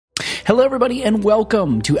Hello, everybody, and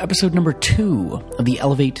welcome to episode number 2 of the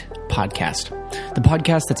Elevate podcast, the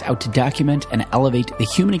podcast that's out to document and elevate the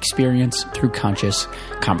human experience through conscious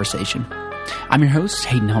conversation. I'm your host,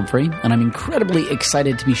 Hayden Humphrey, and I'm incredibly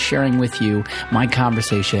excited to be sharing with you my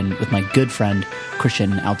conversation with my good friend,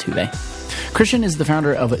 Christian Altuve. Christian is the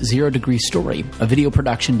founder of Zero Degree Story, a video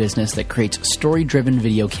production business that creates story-driven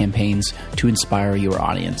video campaigns to inspire your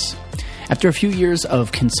audience. After a few years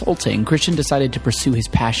of consulting, Christian decided to pursue his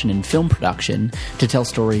passion in film production to tell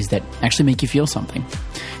stories that actually make you feel something.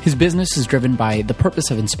 His business is driven by the purpose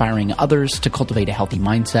of inspiring others to cultivate a healthy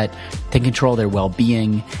mindset, to control their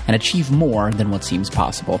well-being, and achieve more than what seems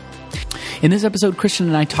possible. In this episode, Christian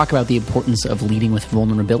and I talk about the importance of leading with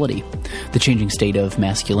vulnerability, the changing state of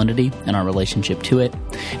masculinity and our relationship to it,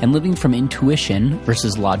 and living from intuition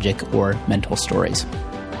versus logic or mental stories.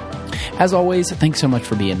 As always, thanks so much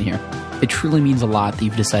for being here. It truly means a lot that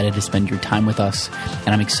you've decided to spend your time with us, and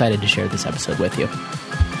I'm excited to share this episode with you.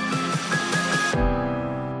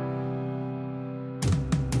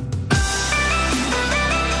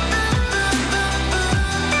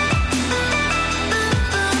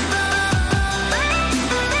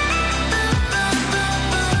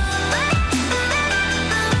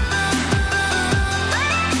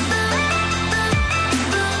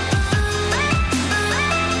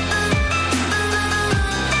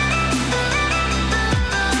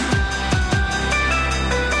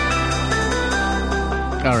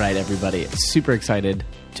 All right, everybody. Super excited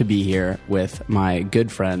to be here with my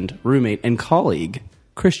good friend, roommate, and colleague,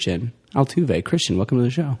 Christian Altuve. Christian, welcome to the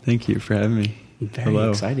show. Thank you for having me. Very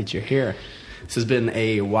excited you're here. This has been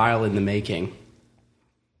a while in the making.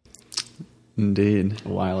 Indeed. A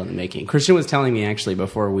while in the making. Christian was telling me, actually,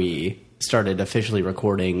 before we started officially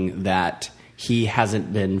recording, that he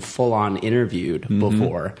hasn't been full-on interviewed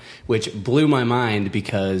before, which blew my mind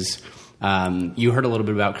because... you heard a little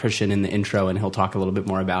bit about Christian in the intro, and he'll talk a little bit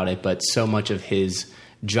more about it, but so much of his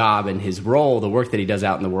job and his role, the work that he does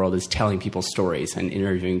out in the world, is telling people stories and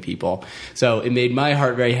interviewing people. So it made my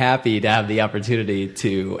heart very happy to have the opportunity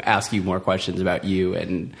to ask you more questions about you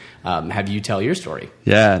and have you tell your story.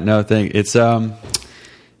 Yeah, no, thank. It's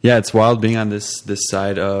it's wild being on this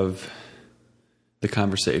side of the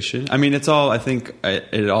conversation. I mean, it's all. I think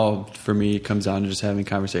it all for me comes down to just having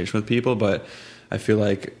conversation with people, but I feel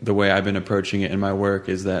like the way I've been approaching it in my work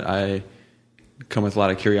is that I come with a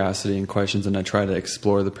lot of curiosity and questions, and I try to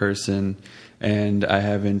explore the person, and I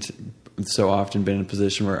haven't so often been in a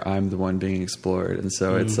position where I'm the one being explored. And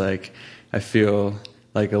so it's like I feel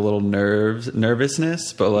like a little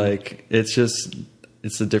nervousness, but like it's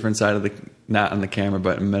a different side of not on the camera,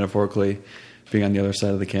 but metaphorically being on the other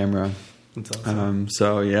side of the camera. That's awesome.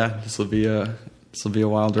 So yeah, this will be a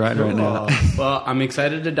wild ride right now. Well, I'm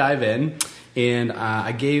excited to dive in. And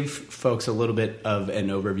I gave folks a little bit of an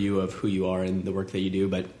overview of who you are and the work that you do,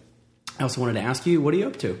 but I also wanted to ask you, what are you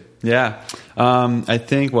up to? Yeah. I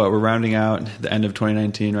think we're rounding out the end of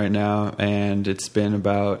 2019 right now, and it's been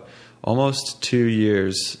about almost 2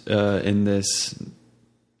 years in this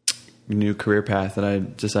new career path that I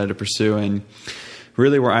decided to pursue. And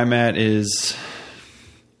really where I'm at is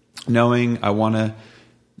knowing I want to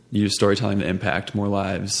use storytelling to impact more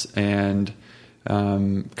lives, and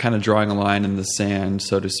kind of drawing a line in the sand,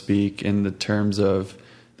 so to speak, in the terms of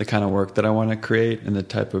the kind of work that I want to create and the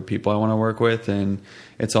type of people I want to work with. And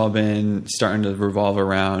it's all been starting to revolve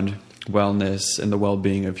around wellness and the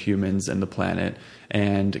well-being of humans and the planet,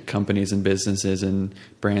 and companies and businesses and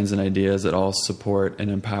brands and ideas that all support and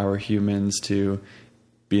empower humans to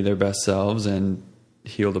be their best selves and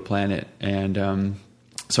heal the planet. And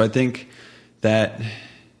so I think that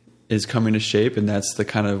is coming to shape, and that's the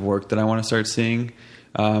kind of work that I want to start seeing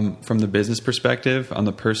from the business perspective. On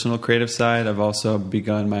the personal creative side, I've also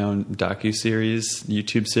begun my own docu-series,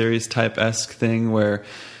 YouTube series type-esque thing, where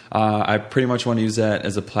I pretty much want to use that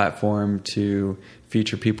as a platform to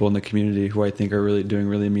feature people in the community who I think are really doing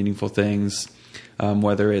really meaningful things,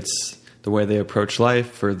 whether it's the way they approach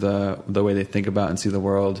life or the way they think about and see the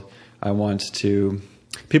world. I want to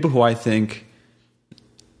people who I think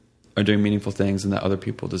are doing meaningful things and that other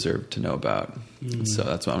people deserve to know about. So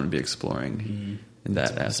that's what I'm going to be exploring in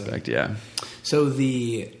that aspect. Yeah. So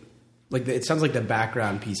it sounds like the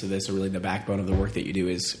background piece of this, or really the backbone of the work that you do,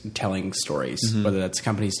 is telling stories, whether that's a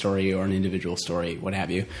company story or an individual story, what have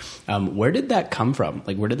you. Where did that come from?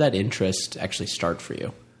 Like, where did that interest actually start for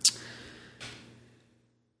you?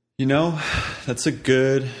 That's a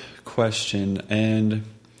good question. And,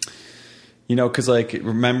 because like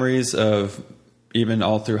memories of, even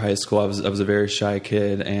all through high school, I was a very shy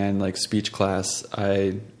kid, and like speech class,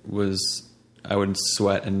 I was I would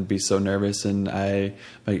sweat and be so nervous, and I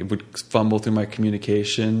would fumble through my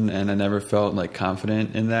communication, and I never felt like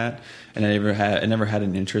confident in that. And it never had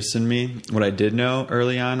an interest in me. What I did know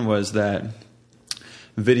early on was that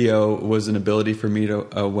video was an ability for me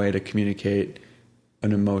a way to communicate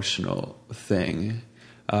an emotional thing,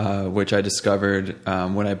 which I discovered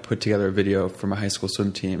when I put together a video for my high school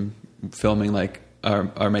swim team, filming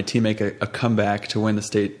my team make a comeback to win the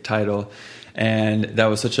state title. And that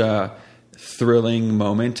was such a thrilling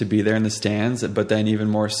moment to be there in the stands, but then even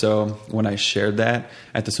more so when I shared that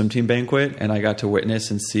at the swim team banquet, and I got to witness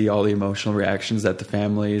and see all the emotional reactions that the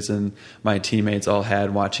families and my teammates all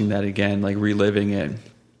had watching that again, like reliving it.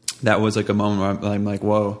 That was like a moment where I'm like,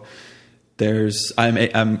 whoa,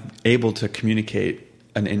 I'm able to communicate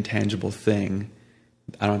an intangible thing.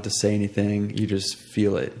 I don't have to say anything. You just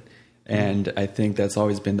feel it. And I think that's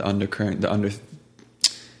always been the undercurrent,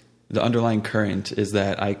 the underlying current is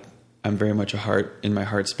that I'm very much in my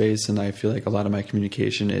heart space, and I feel like a lot of my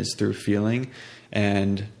communication is through feeling,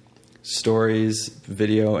 and stories,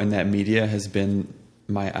 video, and that media has been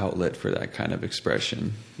my outlet for that kind of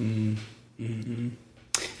expression. Mm-hmm.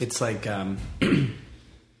 It's like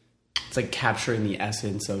it's like capturing the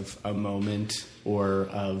essence of a moment or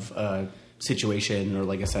of a situation or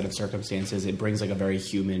like a set of circumstances. It brings like a very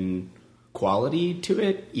human quality to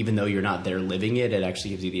it, even though you're not there living it. It actually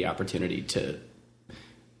gives you the opportunity to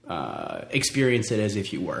experience it as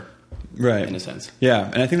if you were, right, in a sense.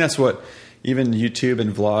 Yeah, and I think that's what even YouTube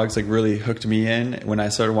and vlogs like really hooked me in. When I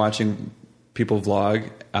started watching people vlog,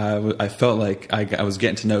 I felt like I was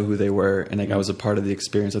getting to know who they were, and like I was a part of the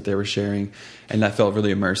experience that they were sharing, and that felt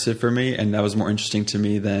really immersive for me, and that was more interesting to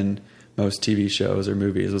me than most TV shows or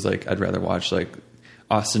movies. It was like I'd rather watch like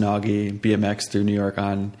Austin Augie BMX through New York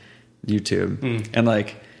on YouTube, and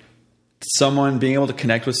like being able to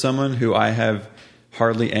connect with someone who I have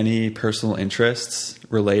hardly any personal interests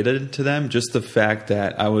related to them. Just the fact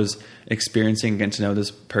that I was experiencing getting to know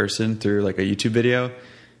this person through like a YouTube video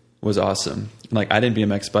was awesome. Like I didn't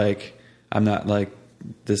BMX bike. I'm not like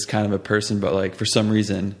this kind of a person, but like for some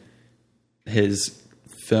reason his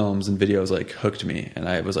films and videos like hooked me, and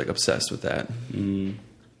I was like obsessed with that.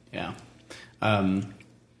 Yeah.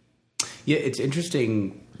 Yeah, it's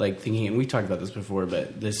interesting, like thinking, and we talked about this before,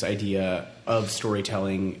 but this idea of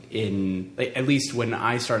storytelling in, like, at least when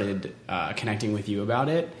I started connecting with you about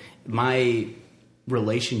it, my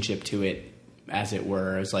relationship to it, as it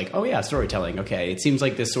were, is like, oh yeah, storytelling. Okay, it seems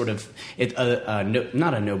like this sort of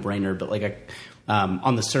not a no-brainer, but like a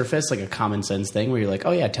on the surface, like a common sense thing where you're like,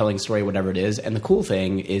 oh yeah, telling story, whatever it is. And the cool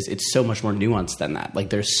thing is, it's so much more nuanced than that.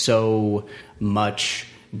 Like there's so much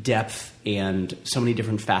depth and so many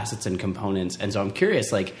different facets and components. And so I'm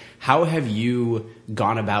curious, like, how have you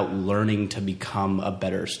gone about learning to become a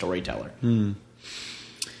better storyteller?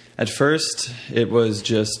 At first, it was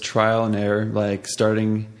just trial and error, like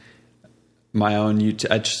starting my own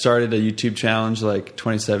YouTube. I started a YouTube challenge like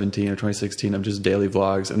 2017 or 2016 of just daily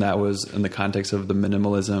vlogs, and that was in the context of the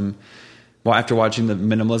minimalism. Well, after watching the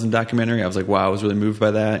minimalism documentary, I was like, wow, I was really moved by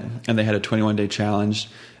that. And they had a 21-day challenge,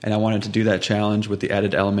 and I wanted to do that challenge with the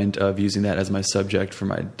added element of using that as my subject for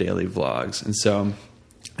my daily vlogs. And so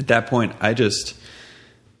at that point, I just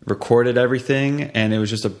recorded everything, and it was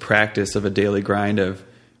just a practice of a daily grind of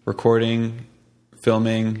recording,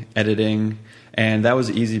 filming, editing. And that was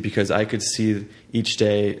easy because I could see each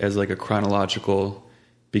day as like a chronological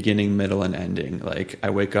beginning, middle, and ending. Like I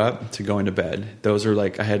wake up to going to bed. Those are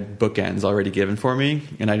like, I had bookends already given for me,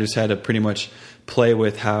 and I just had to pretty much play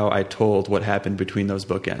with how I told what happened between those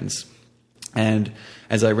bookends. And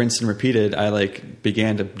as I rinsed and repeated, I like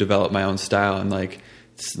began to develop my own style, and like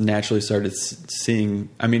naturally started seeing,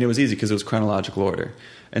 I mean, it was easy because it was chronological order.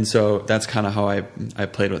 And so that's kind of how I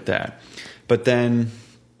played with that. But then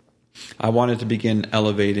I wanted to begin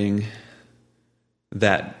elevating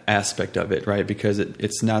that aspect of it, right? Because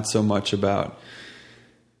it's not so much about,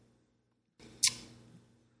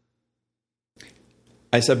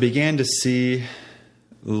 I began to see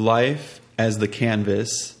life as the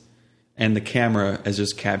canvas and the camera as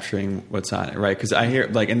just capturing what's on it, right? Because I hear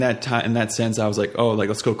like in that sense, I was like, oh, like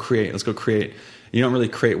let's go create. You don't really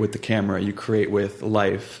create with the camera, you create with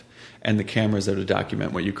life, and the camera's there to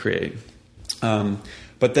document what you create.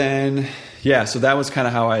 But then, yeah, so that was kind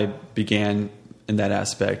of how I began in that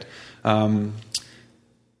aspect. And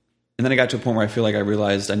then I got to a point where I feel like I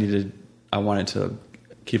realized I wanted to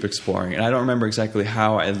keep exploring. And I don't remember exactly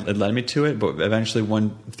how it led me to it, but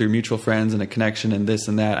eventually through mutual friends and a connection and this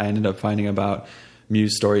and that, I ended up finding about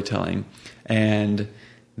Muse Storytelling. And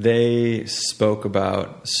they spoke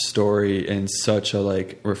about story in such a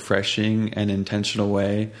like refreshing and intentional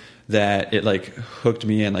way that it like hooked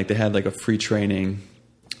me in. Like they had like a free training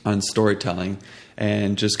on storytelling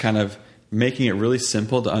and just kind of making it really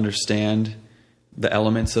simple to understand the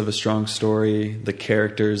elements of a strong story, the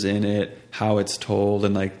characters in it, how it's told,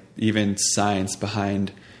 and like even science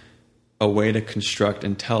behind a way to construct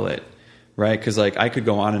and tell it, right? Because like I could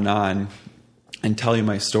go on and tell you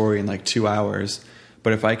my story in like 2 hours,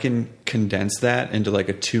 but if I can condense that into like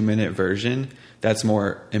a 2-minute version, that's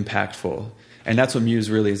more impactful. And that's what Muse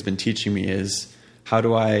really has been teaching me, is how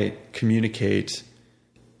do I communicate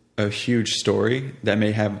a huge story that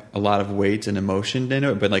may have a lot of weight and emotion in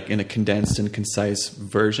it, but like in a condensed and concise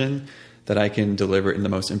version that I can deliver it in the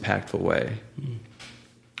most impactful way.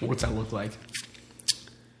 What's that look like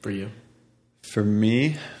for you? For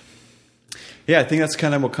me, yeah, I think that's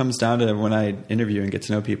kind of what comes down to when I interview and get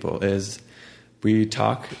to know people is we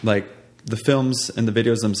talk, like the films and the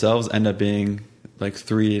videos themselves end up being like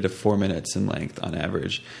 3 to 4 minutes in length on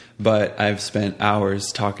average. But I've spent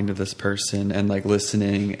hours talking to this person and like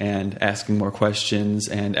listening and asking more questions.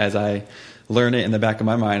 And as I learn it in the back of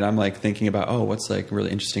my mind, I'm like thinking about, oh, what's like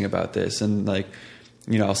really interesting about this? And like,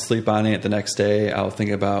 you know, I'll sleep on it the next day. I'll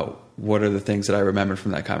think about what are the things that I remember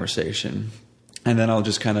from that conversation. And then I'll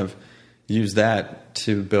just kind of use that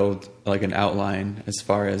to build like an outline as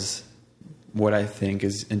far as what I think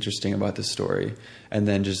is interesting about the story, and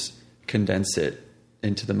then just condense it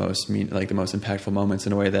into the most the most impactful moments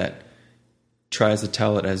in a way that tries to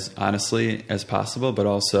tell it as honestly as possible, but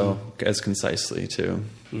also as concisely too.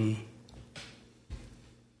 I'm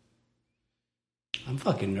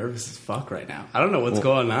fucking nervous as fuck right now. I don't know what's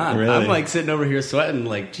going on. Really? I'm like sitting over here sweating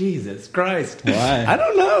like, Jesus Christ. Why? I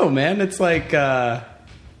don't know, man. It's like, I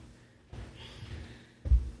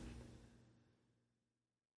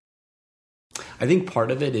think part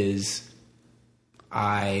of it is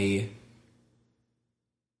I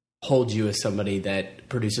hold you as somebody that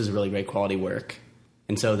produces really great quality work.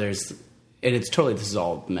 And so this is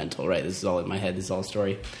all mental, right? This is all in my head. This is all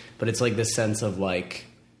story. But it's like this sense of like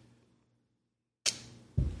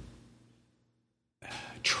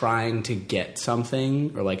trying to get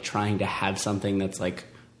something, or like trying to have something that's like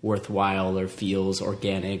worthwhile or feels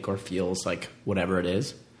organic or feels like whatever it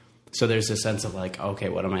is. So there's a sense of like, okay,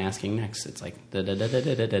 what am I asking next? It's like da da da da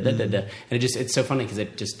da da da da da, and it's so funny because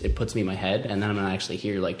it puts me in my head, and then I'm not actually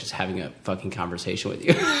here like just having a fucking conversation with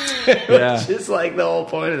you, which is like the whole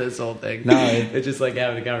point of this whole thing. No, it's just like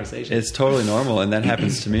having a conversation. It's totally normal, and that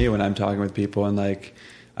happens to me when I'm talking with people. And like,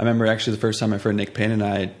 I remember actually the first time my friend Nick Payne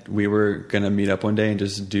and we were gonna meet up one day and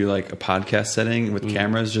just do like a podcast setting with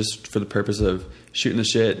cameras, just for the purpose of shooting the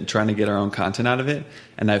shit and trying to get our own content out of it.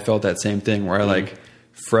 And I felt that same thing where I like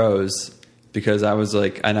froze because I was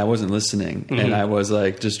like, and I wasn't listening, and I was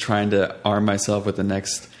like just trying to arm myself with the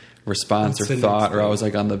next response or thought, or I was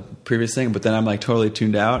like on the previous thing, but then I'm like totally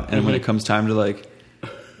tuned out, and when it comes time to like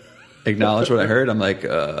acknowledge what I heard, I'm like,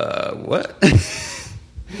 what?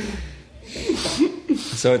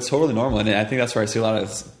 So it's totally normal, and I think that's where I see a lot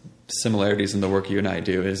of similarities in the work you and I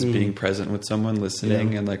do, is being present with someone,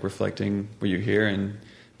 listening, and like reflecting what you hear, and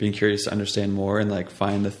being curious to understand more, and like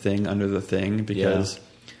find the thing under the thing, because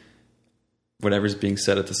whatever's being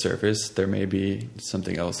said at the surface, there may be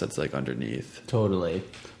something else that's like underneath. Totally.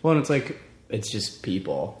 Well, and it's like, it's just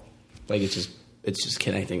people. Like it's just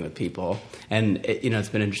connecting with people. And it's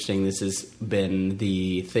been interesting. This has been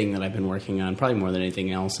the thing that I've been working on probably more than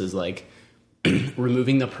anything else, is like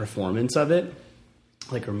removing the performance of it.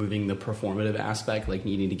 Like removing the performative aspect, like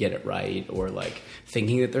needing to get it right, or like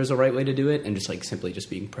thinking that there's a right way to do it, and just like simply just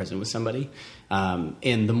being present with somebody.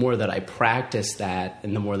 And the more that I practice that,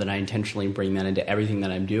 and the more that I intentionally bring that into everything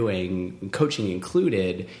that I'm doing, coaching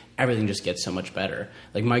included, everything just gets so much better.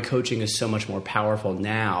 Like my coaching is so much more powerful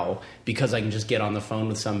now because I can just get on the phone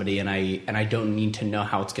with somebody and I don't need to know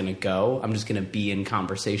how it's going to go. I'm just going to be in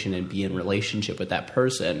conversation and be in relationship with that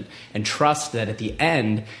person, and trust that at the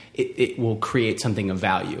end it will create something of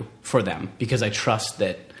value for them, because I trust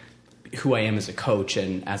that who I am as a coach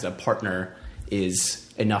and as a partner is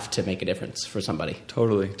enough to make a difference for somebody.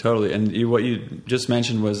 Totally. And what you just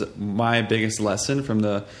mentioned was my biggest lesson from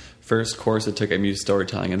the first course I took at Muse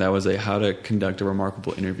Storytelling, and that was a how to conduct a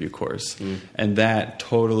remarkable interview course. And that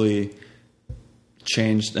totally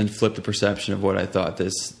changed and flipped the perception of what I thought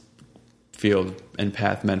this field and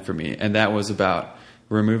path meant for me. And that was about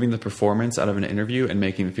removing the performance out of an interview and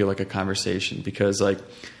making it feel like a conversation. Because like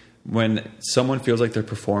when someone feels like they're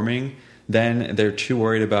performing, then they're too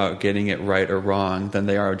worried about getting it right or wrong than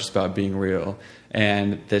they are just about being real.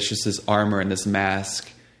 And there's just this armor and this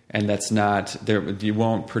mask And that's not there. You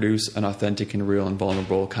won't produce an authentic and real and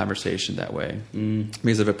vulnerable conversation that way.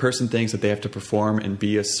 Because if a person thinks that they have to perform and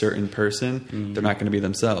be a certain person, they're not going to be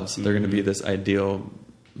themselves. They're going to be this ideal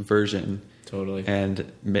version. Totally. And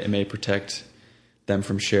it may protect them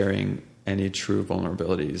from sharing any true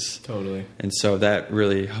vulnerabilities. Totally. And so that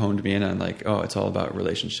really honed me in on like, oh, it's all about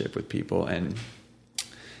relationship with people. And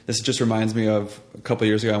this just reminds me of a couple of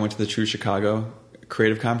years ago, I went to the True Chicago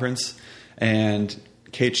Creative Conference, and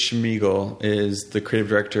Kate Schmiegel is the creative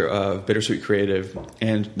director of Bittersweet Creative,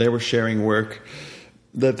 and they were sharing work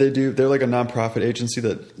that they do. They're like a nonprofit agency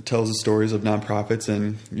that tells the stories of nonprofits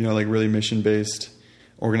and, you know, like really mission-based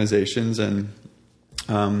organizations. And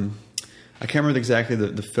I can't remember exactly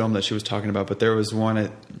the film that she was talking about, but there was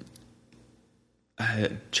one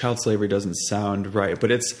child slavery doesn't sound right,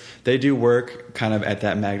 but they do work kind of at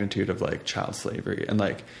that magnitude of like child slavery. And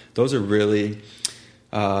like, those are really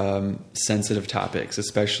sensitive topics,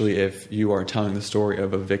 especially if you are telling the story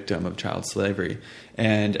of a victim of child slavery.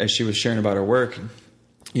 And as she was sharing about her work,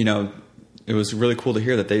 you know, it was really cool to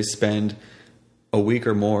hear that they spend a week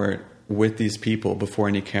or more with these people before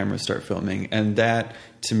any cameras start filming. And that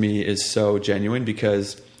to me is so genuine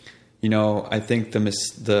because, you know, I think the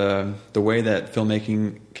way that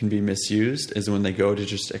filmmaking can be misused is when they go to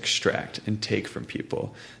just extract and take from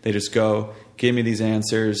people. They just go, give me these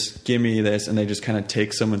answers, give me this, and they just kind of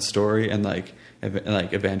take someone's story and like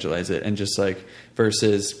evangelize it, and just like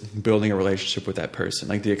versus building a relationship with that person.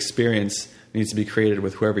 Like the experience needs to be created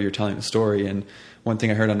with whoever you're telling the story. And one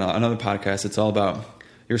thing I heard on another podcast, it's all about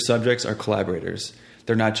your subjects are collaborators.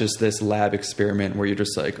 They're not just this lab experiment where you're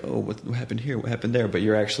just like, oh, what happened here? What happened there? But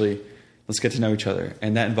you're actually, let's get to know each other.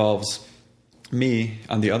 And that involves me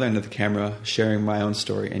on the other end of the camera, sharing my own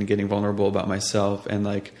story and getting vulnerable about myself and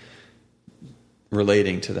like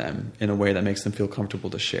relating to them in a way that makes them feel comfortable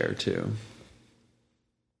to share too.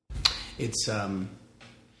 It's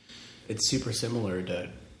super similar to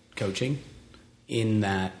coaching in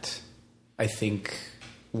that I think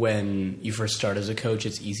when you first start as a coach,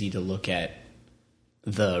 it's easy to look at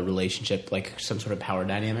the relationship like some sort of power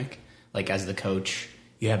dynamic. Like as the coach,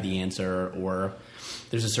 you have the answer, or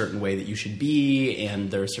there's a certain way that you should be,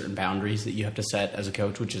 and there are certain boundaries that you have to set as a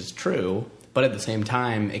coach, which is true. But at the same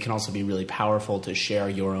time, it can also be really powerful to share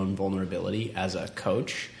your own vulnerability as a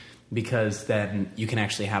coach, because then you can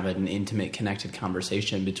actually have an intimate, connected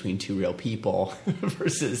conversation between two real people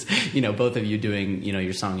versus, you know, both of you doing, you know,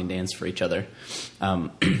 your song and dance for each other,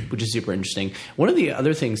 which is super interesting. One of the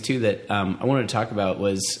other things, too, that I wanted to talk about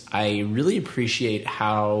was I really appreciate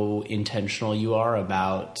how intentional you are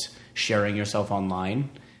about sharing yourself online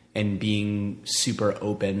and being super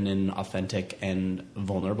open and authentic and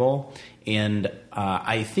vulnerable. And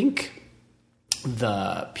I think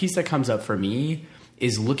the piece that comes up for me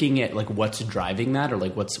is looking at like what's driving that, or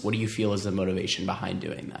like what do you feel is the motivation behind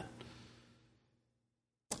doing that?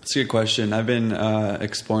 That's a good question. I've been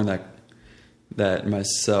exploring that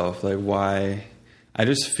myself, like why I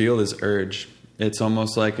just feel this urge. It's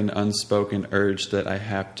almost like an unspoken urge that I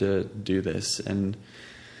have to do this. And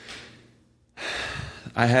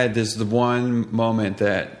I had the one moment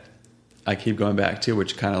that I keep going back to,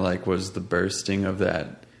 which kind of like was the bursting of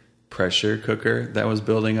that pressure cooker that was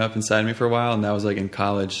building up inside me for a while. And that was like in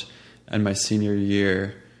college and my senior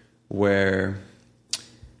year, where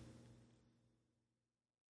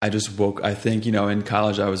I just woke, I think, you know, in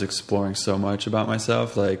college I was exploring so much about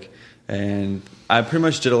myself, like, and I pretty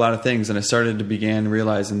much did a lot of things, and I started to begin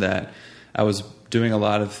realizing that I was doing a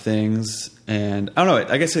lot of things. And I don't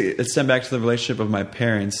know, I guess it stemmed back to the relationship of my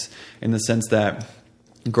parents, in the sense that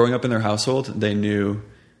growing up in their household, they knew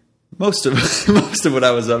most of what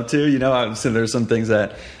I was up to, you know. So there's some things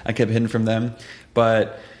that I kept hidden from them,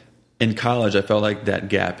 but in college I felt like that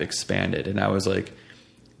gap expanded, and I was like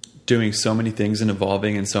doing so many things and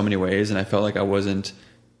evolving in so many ways, and I felt like I wasn't,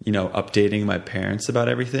 you know, updating my parents about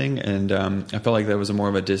everything, and I felt like that was more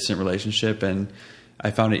of a distant relationship, and I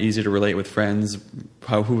found it easier to relate with friends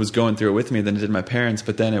who was going through it with me than it did my parents.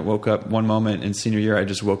 But then it woke up one moment in senior year, I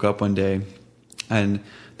just woke up one day and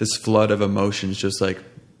this flood of emotions just like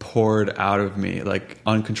poured out of me, like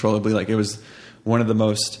uncontrollably. Like it was one of the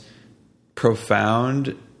most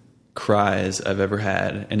profound cries I've ever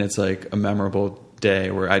had. And it's like a memorable day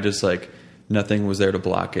where I just like, nothing was there to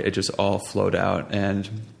block it. It just all flowed out. And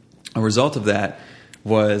a result of that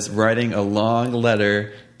was writing a long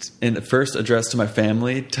letter first addressed to my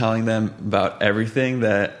family, telling them about everything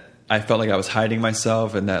that I felt like I was hiding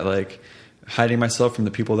myself, and that like hiding myself from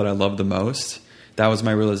the people that I love the most. That was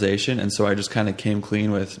my realization. And so I just kind of came clean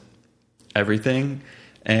with everything.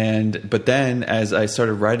 But then as I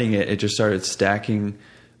started writing it, it just started stacking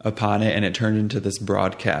upon it, and it turned into this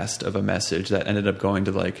broadcast of a message that ended up going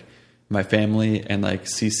to like my family and like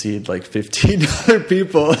CC'd like 15 other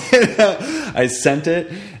people. I sent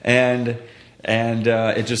it, and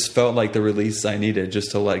it just felt like the release I needed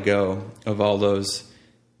just to let go of all those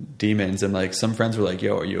demons. And like some friends were like,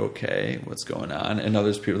 yo, are you okay? What's going on? And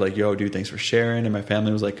others people were like, yo, dude, thanks for sharing. And my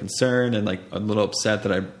family was like concerned and like a little upset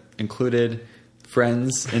that I included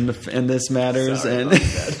friends in this matters. Sorry and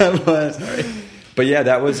Sorry. But yeah,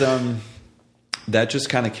 that was that just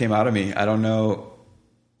kind of came out of me. I don't know.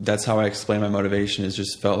 That's how I explain my motivation. Is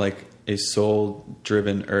just felt like a soul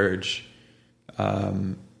driven urge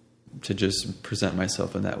to just present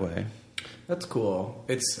myself in that way. That's cool.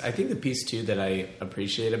 I think the piece too that I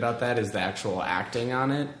appreciate about that is the actual acting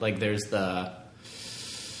on it. Like there's the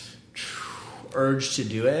urge to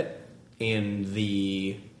do it and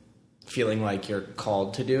the feeling like you're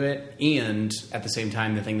called to do it. And at the same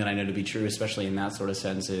time, the thing that I know to be true, especially in that sort of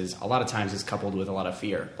sense, is a lot of times it's coupled with a lot of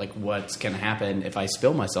fear. Like what's going to happen if I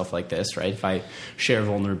spill myself like this, right? If I share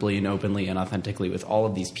vulnerably and openly and authentically with all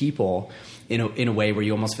of these people in a way where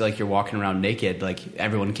you almost feel like you're walking around naked, like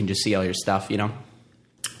everyone can just see all your stuff, you know?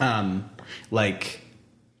 Like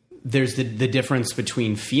there's the difference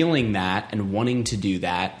between feeling that and wanting to do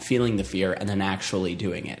that, feeling the fear, and then actually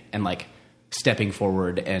doing it and like stepping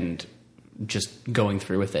forward and just going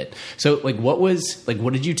through with it. So like what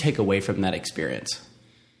did you take away from that experience?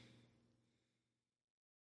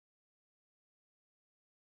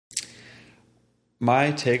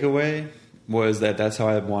 My takeaway was that's how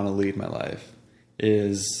I want to lead my life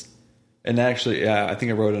and actually, yeah, I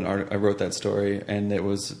think I wrote that story, and it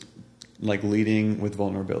was like leading with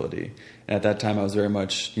vulnerability. And at that time I was very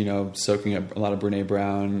much, soaking up a lot of Brene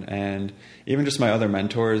Brown and even just my other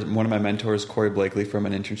mentors. One of my mentors, Corey Blakely from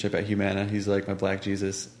an internship at Humana, he's like my Black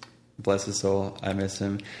Jesus, bless his soul. I miss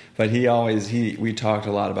him. But we talked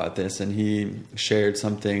a lot about this, and he shared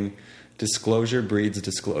something, disclosure breeds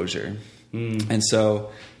disclosure. And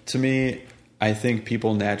so to me, I think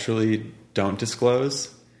people naturally don't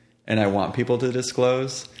disclose, and I want people to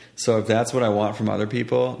disclose. So if that's what I want from other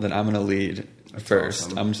people, then I'm going to lead first.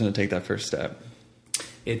 Awesome. I'm just going to take that first step.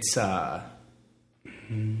 It's that's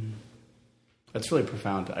really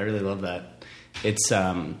profound. I really love that. It's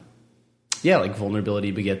like vulnerability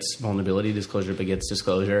begets vulnerability, disclosure begets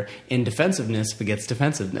disclosure, and defensiveness begets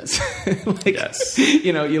defensiveness. Yes.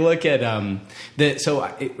 You look at I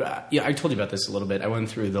told you about this a little bit. I went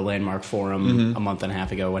through the Landmark Forum a month and a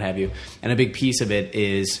half ago, what have you, and a big piece of it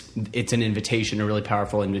is it's an invitation, a really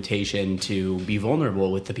powerful invitation to be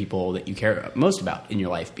vulnerable with the people that you care most about in your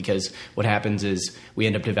life, because what happens is we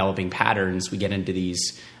end up developing patterns. We get into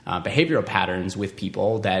these behavioral patterns with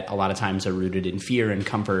people that a lot of times are rooted in fear and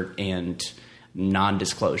comfort and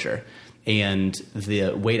non-disclosure. And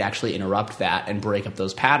the way to actually interrupt that and break up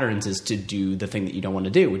those patterns is to do the thing that you don't want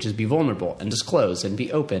to do, which is be vulnerable and disclose and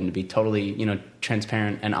be open, to be totally,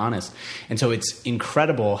 transparent and honest. And so it's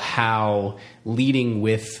incredible how leading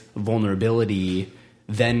with vulnerability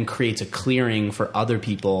then creates a clearing for other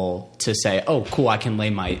people to say, oh, cool, I can lay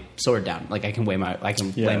my sword down. Like I can lay my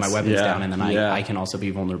weapons down, and then I can also be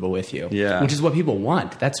vulnerable with you. Yeah. Which is what people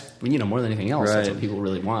want. That's, more than anything else, That's what people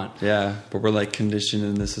really want. Yeah. But we're like conditioned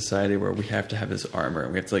in this society where we have to have this armor,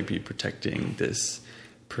 and we have to like be protecting this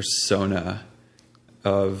persona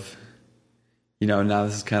of, now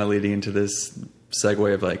this is kind of leading into this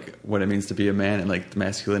segue of like what it means to be a man and like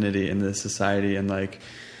masculinity in this society. And like,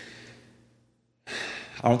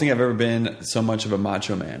 I don't think I've ever been so much of a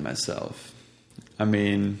macho man myself. I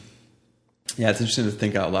mean, yeah, it's interesting to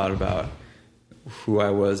think out loud about who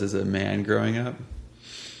I was as a man growing up.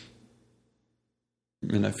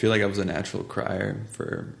 And I feel like I was a natural crier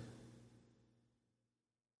for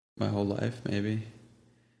my whole life, maybe.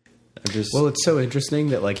 Well, it's so interesting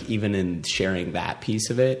that like even in sharing that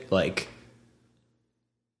piece of it, like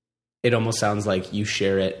it almost sounds like you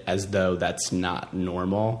share it as though that's not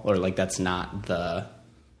normal, or like that's not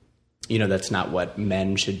that's not what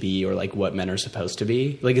men should be, or like what men are supposed to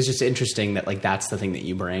be. Like, it's just interesting that like that's the thing that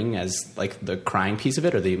you bring as like the crying piece of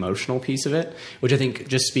it, or the emotional piece of it, which I think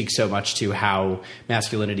just speaks so much to how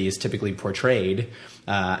masculinity is typically portrayed,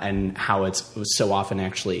 and how it's so often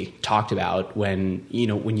actually talked about when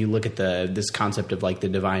you look at this concept of like the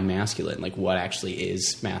divine masculine, like what actually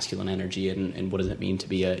is masculine energy, and what does it mean to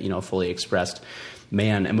be a fully expressed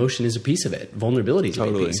man. Emotion is a piece of it. Vulnerability is a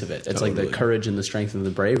big piece of it. It's like the courage and the strength and the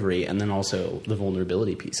bravery, and then also the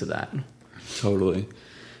vulnerability piece of that. Totally.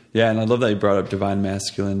 Yeah, and I love that you brought up divine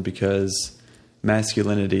masculine, because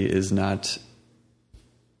masculinity is not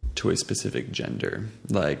to a specific gender.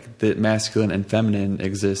 Like, the masculine and feminine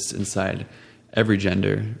exists inside every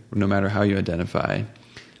gender, no matter how you identify.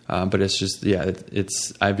 But it's just,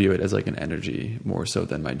 I view it as like an energy more so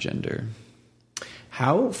than my gender.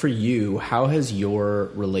 How has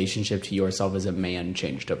your relationship to yourself as a man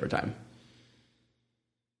changed over time?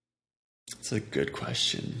 That's a good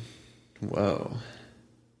question. Whoa.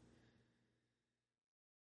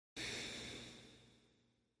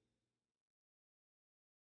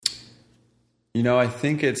 I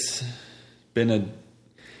think it's been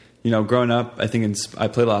growing up, I think I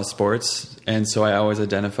played a lot of sports, and so I always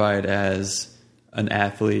identified as an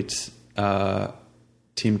athlete,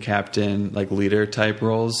 team captain, like leader type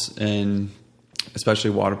roles, and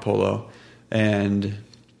especially water polo. And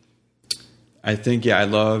I think, I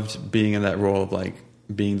loved being in that role of like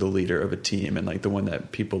being the leader of a team and like the one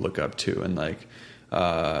that people look up to, and like,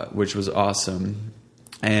 which was awesome.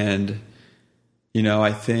 And,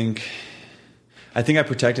 I think I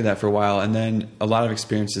protected that for a while, and then a lot of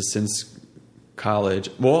experiences since college.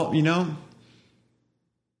 Well,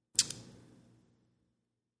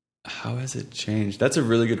 how has it changed? That's a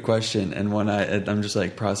really good question, and one I'm just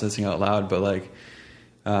like processing out loud. But like,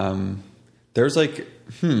 there's like,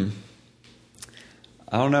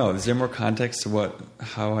 I don't know. Is there more context to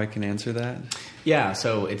how I can answer that? Yeah,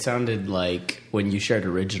 so it sounded like when you shared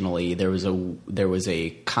originally, there was a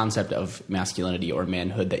concept of masculinity or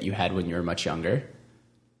manhood that you had when you were much younger,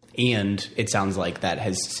 and it sounds like that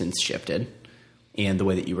has since shifted, and the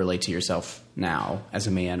way that you relate to yourself now as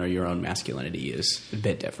a man or your own masculinity is a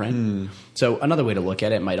bit different. So another way to look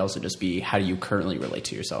at it might also just be, how do you currently relate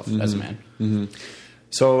to yourself as a man? Mm-hmm.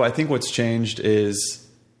 So I think what's changed is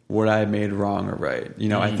what I made wrong or right.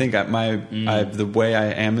 I think the way I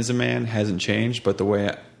am as a man hasn't changed, but the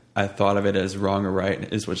way I thought of it as wrong or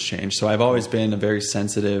right is what's changed. So I've always been a very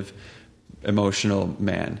sensitive, emotional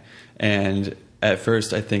man. And at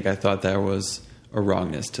first, I think I thought there was a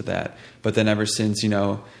wrongness to that. But then ever since,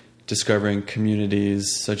 discovering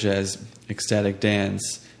communities such as ecstatic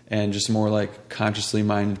dance and just more like consciously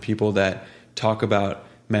minded people that talk about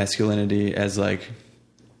masculinity as like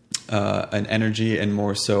an energy, and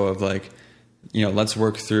more so of like, let's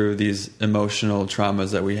work through these emotional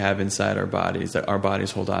traumas that we have inside our bodies, that our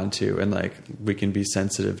bodies hold on to, and like we can be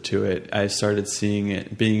sensitive to it. I started seeing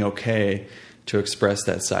it being okay to express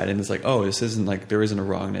that side, and it's like, oh, this isn't like, there isn't a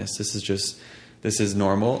wrongness. This is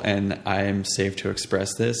normal, and I am safe to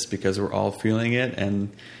express this because we're all feeling it,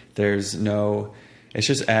 and it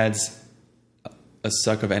just adds a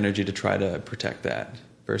suck of energy to try to protect that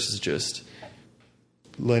versus just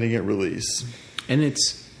letting it release. And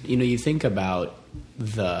it's, you think about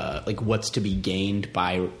what's to be gained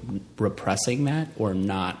by repressing that or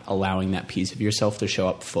not allowing that piece of yourself to show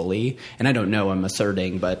up fully. And I don't know, I'm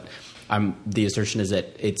asserting, but the assertion is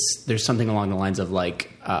that there's something along the lines of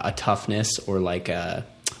like a toughness or like a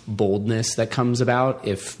boldness that comes about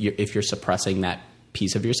if you're suppressing that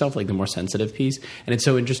piece of yourself, like the more sensitive piece. And it's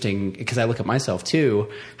so interesting because I look at myself too,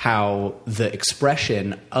 how the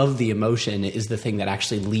expression of the emotion is the thing that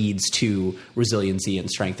actually leads to resiliency and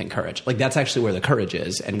strength and courage. Like that's actually where the courage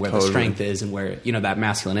is, and where the strength is, and where, that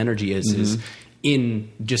masculine energy is in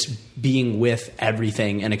just being with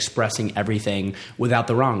everything and expressing everything without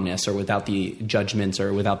the wrongness or without the judgments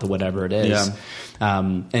or without the whatever it is.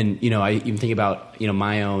 Yeah. And, I even think about,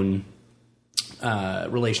 my own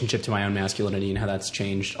relationship to my own masculinity and how that's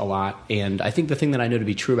changed a lot. And I think the thing that I know to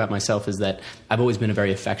be true about myself is that I've always been a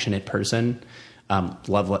very affectionate person.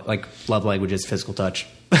 Love language is physical touch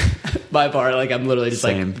by far. Like I'm literally just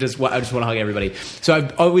Same. I just want to hug everybody. So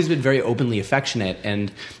I've always been very openly affectionate.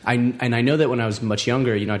 And I know that when I was much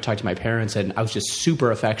younger, I talked to my parents and I was just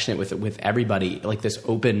super affectionate with everybody, like this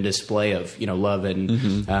open display of, love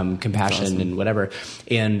and compassion awesome. And whatever.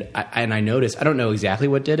 And I noticed, I don't know exactly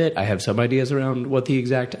what did it. I have some ideas around what the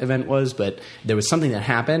exact event was, but there was something that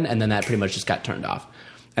happened and then that pretty much just got turned off.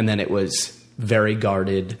 And then it was very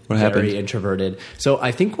guarded, very introverted. So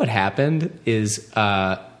I think what happened is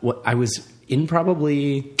I was in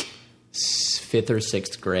probably 5th or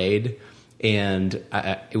 6th grade, and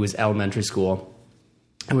it was elementary school,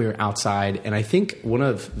 and we were outside, and I think one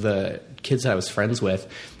of the kids that I was friends with,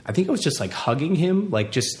 I think I was just like hugging him,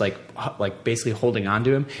 like just like basically holding on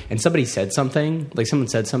to him. And somebody said something, like someone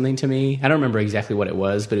said something to me. I don't remember exactly what it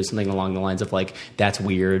was, but it was something along the lines of like, that's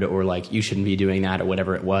weird, or like, you shouldn't be doing that, or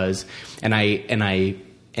whatever it was. And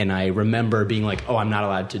I remember being like, oh, I'm not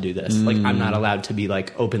allowed to do this. Like, I'm not allowed to be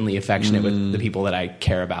like openly affectionate with the people that I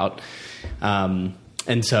care about.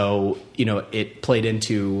 And so, it played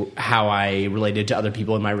into how I related to other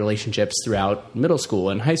people in my relationships throughout middle school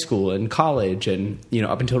and high school and college and,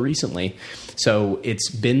 up until recently. So it's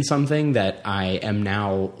been something that I am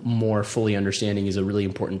now more fully understanding is a really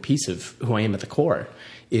important piece of who I am at the core,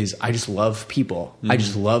 is I just love people. I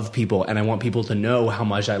just love people, and I want people to know how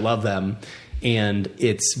much I love them. And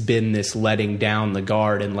it's been this letting down the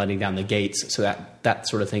guard and letting down the gates so that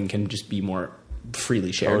sort of thing can just be more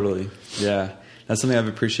freely shared. Totally. Yeah. That's something I've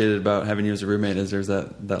appreciated about having you as a roommate is there's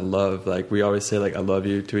that love. Like we always say like I love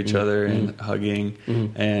you to each other and hugging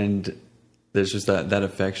and there's just that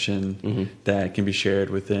affection that can be shared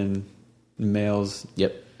within males.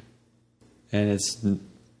 Yep. And it's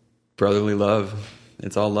brotherly love.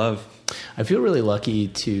 It's all love. I feel really lucky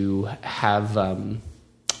to have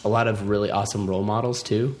a lot of really awesome role models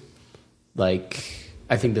too. Like,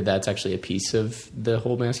 I think that's actually a piece of the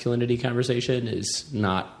whole masculinity conversation is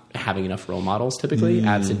not having enough role models typically,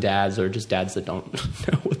 absent dads or just dads that don't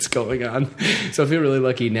know what's going on. So I feel really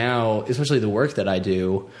lucky now, especially the work that I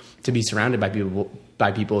do, to be surrounded by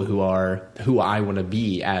people who I want to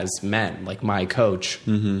be as men, like my coach.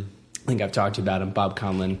 I think I've talked to you about him, Bob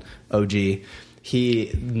Conlon, OG.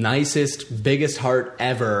 He nicest, biggest heart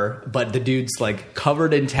ever, but the dude's like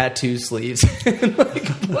covered in tattoo sleeves and like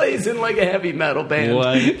plays in like a heavy metal band.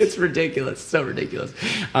 What? It's ridiculous, so ridiculous.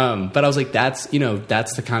 But I was like, that's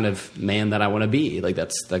the kind of man that I want to be. Like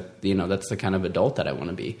that's the kind of adult that I want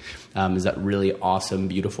to be. Is that really awesome,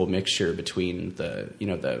 beautiful mixture between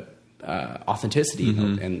the authenticity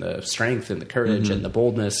and the strength and the courage and the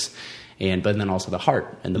boldness, but then also the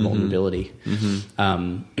heart and the vulnerability.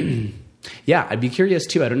 Yeah, I'd be curious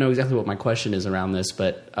too. I don't know exactly what my question is around this,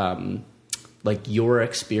 but like your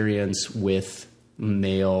experience with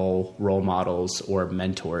male role models or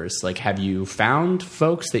mentors, like have you found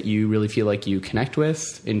folks that you really feel like you connect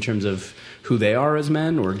with in terms of who they are as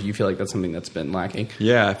men, or do you feel like that's something that's been lacking?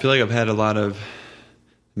 Yeah, I feel like I've had a lot of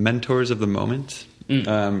mentors of the moment.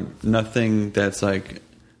 Nothing that's like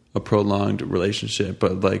a prolonged relationship,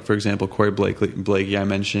 but like, for example, Corey Blakey, I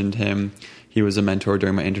mentioned him. He was a mentor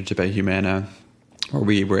during my internship at Humana, where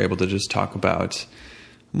we were able to just talk about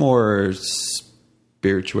more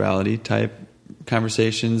spirituality type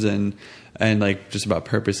conversations and like just about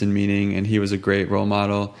purpose and meaning. And he was a great role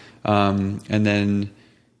model. And then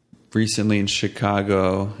recently in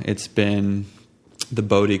Chicago, it's been the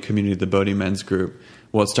Bodhi community, the Bodhi men's group.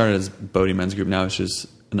 Well, it started as Bodhi men's group. Now it's just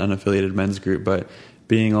an unaffiliated men's group, but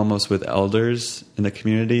being almost with elders in the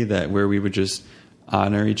community where we would just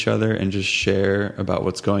honor each other and just share about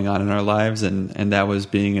what's going on in our lives. And that was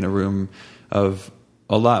being in a room of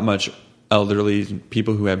a lot much elderly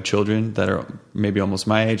people who have children that are maybe almost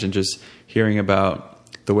my age, and just hearing about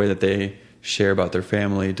the way that they share about their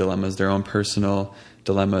family dilemmas, their own personal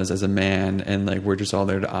dilemmas as a man. And like, we're just all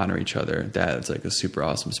there to honor each other. That's like a super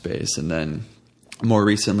awesome space. And then more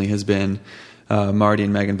recently has been Marty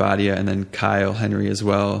and Megan Badia, and then Kyle Henry as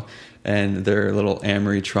well, and their little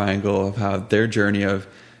Amory triangle of how their journey of,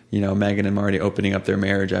 Megan and Marty opening up their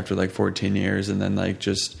marriage after like 14 years, and then like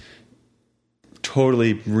just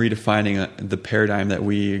totally redefining the paradigm that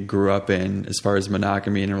we grew up in as far as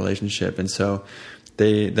monogamy in a relationship. And so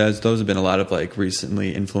those have been a lot of like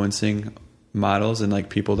recently influencing models and like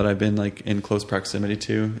people that I've been like in close proximity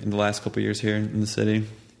to in the last couple of years here in the city.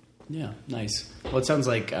 Yeah, nice. Well, it sounds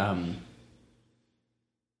like a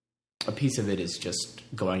piece of it is just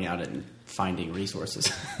going out and finding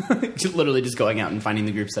resources. Literally just going out and finding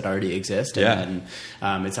the groups that already exist. And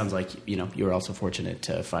then it sounds like, you were also fortunate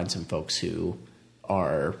to find some folks who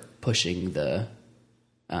are pushing the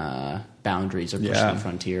boundaries or pushing the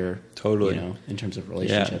frontier. Totally. In terms of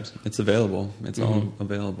relationships. Yeah, it's available. It's all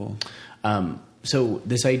available. So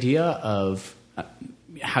this idea of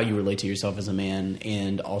how you relate to yourself as a man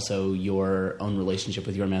and also your own relationship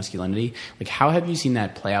with your masculinity, like how have you seen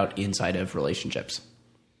that play out inside of relationships?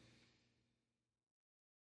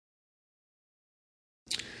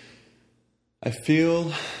 I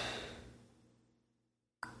feel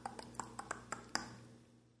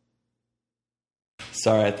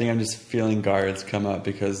sorry, I think I'm just feeling guards come up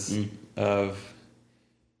because of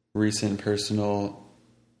recent personal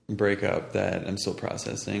breakup that I'm still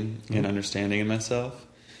processing and understanding in myself.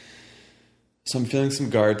 So I'm feeling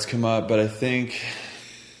some guards come up, but I think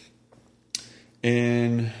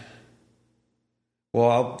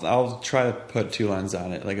I'll try to put two lenses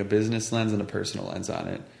on it, like a business lens and a personal lens on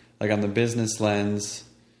it. Like on the business lens,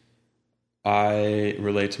 I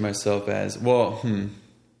relate to myself as, it's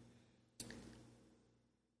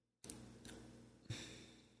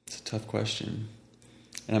a tough question.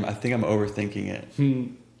 And I think I'm overthinking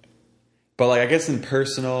it. But like, I guess in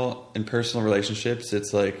personal relationships,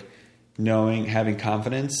 it's like having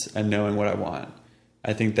confidence and knowing what I want.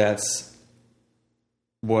 I think that's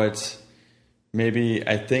what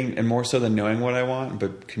and more so than knowing what I want,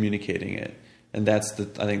 but communicating it. And that's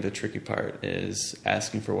I think the tricky part is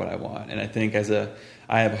asking for what I want. And I think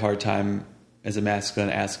I have a hard time as a masculine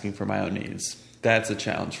asking for my own needs. That's a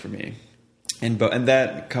challenge for me. And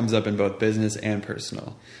that comes up in both business and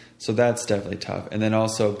personal. So that's definitely tough. And then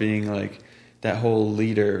also being like that whole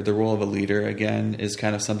leader, the role of a leader again is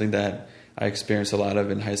kind of something that I experienced a lot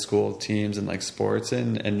of in high school teams and like sports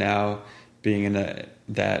and now being in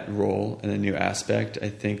that role in a new aspect, I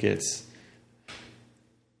think it's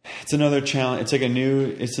another challenge. It's like a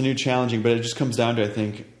new challenging, but it just comes down to, I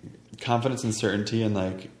think, confidence and certainty and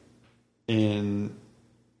like in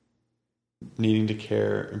needing to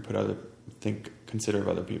care and consider of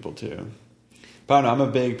other people too. But I don't know, I'm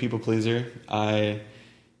a big people pleaser. I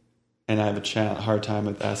have a hard time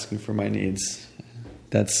with asking for my needs.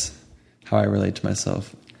 That's how I relate to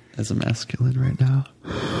myself as a masculine right now.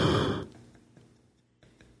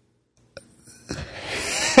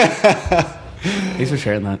 Thanks for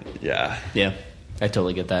sharing that. Yeah. Yeah, I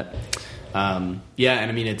totally get that. Yeah, and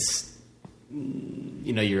I mean, it's,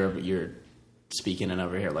 you're speaking and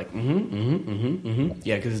over here like,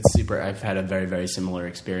 yeah, because it's super, I've had a very, very similar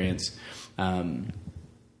experience in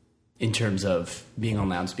terms of being on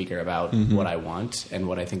loudspeaker about what I want and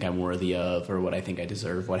what I think I'm worthy of or what I think I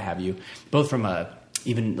deserve, what have you, both from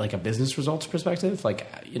even like a business results perspective, like,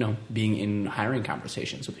 being in hiring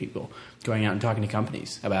conversations with people, going out and talking to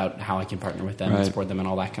companies about how I can partner with them and support them and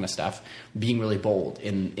all that kind of stuff. Being really bold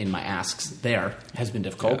in my asks there has been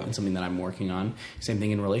difficult and something that I'm working on. Same thing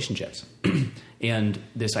in relationships. And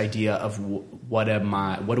this idea of what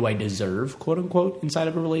do I deserve, quote unquote, inside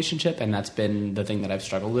of a relationship. And that's been the thing that I've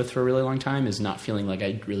struggled with for a really long time, is not feeling like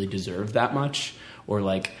I really deserve that much, or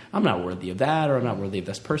like I'm not worthy of that, or I'm not worthy of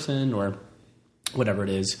this person, or whatever it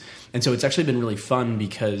is. And so it's actually been really fun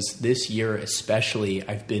because this year especially,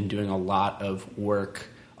 I've been doing a lot of work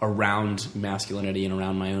around masculinity and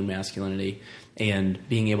around my own masculinity, and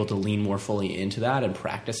being able to lean more fully into that and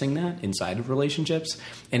practicing that inside of relationships.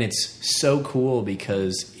 And it's so cool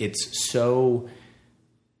because it's so,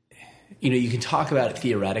 you can talk about it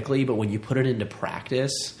theoretically, but when you put it into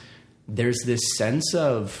practice, there's this sense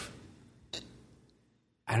of,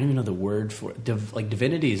 I don't even know the word for it. Like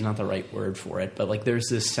divinity is not the right word for it, but like there's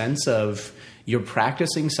this sense of you're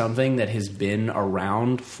practicing something that has been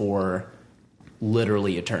around for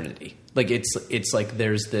literally eternity. Like it's like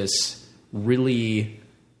there's this really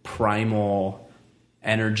primal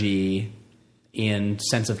energy and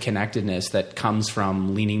sense of connectedness that comes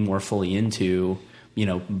from leaning more fully into,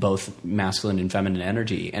 both masculine and feminine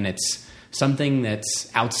energy. And it's something that's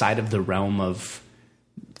outside of the realm of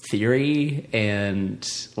theory and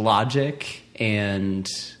logic, and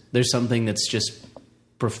there's something that's just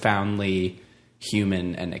profoundly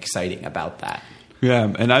human and exciting about that.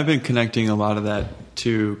 Yeah, and I've been connecting a lot of that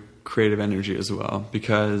to creative energy as well,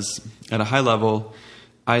 because at a high level,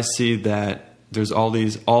 I see that there's all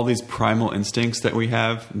these primal instincts that we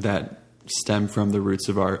have that stem from the roots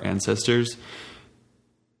of our ancestors.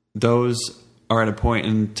 Those are at a point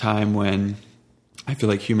in time when I feel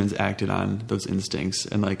like humans acted on those instincts,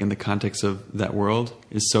 and like in the context of that world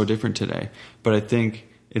is so different today. But I think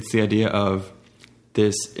it's the idea of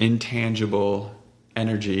this intangible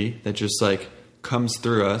energy that just like comes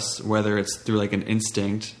through us, whether it's through like an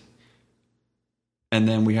instinct, and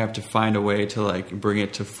then we have to find a way to like bring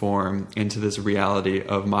it to form into this reality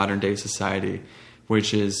of modern day society,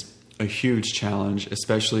 which is a huge challenge,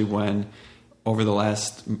 especially when over the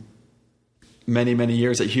last many, many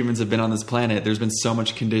years that humans have been on this planet, there's been so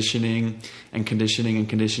much conditioning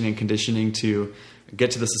to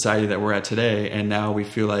get to the society that we're at today. And now we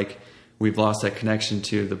feel like we've lost that connection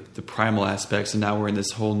to the primal aspects. And now we're in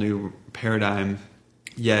this whole new paradigm,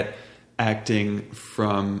 yet acting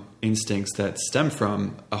from instincts that stem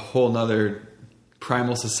from a whole nother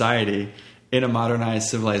primal society in a modernized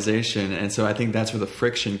civilization. And so I think that's where the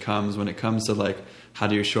friction comes when it comes to like, how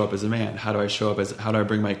do you show up as a man? How do I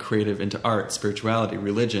bring my creative into art, spirituality,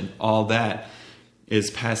 religion? All that is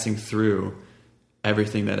passing through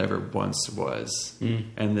everything that ever once was.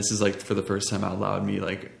 And this is like for the first time out loud me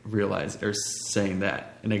like saying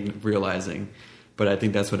that and realizing, but I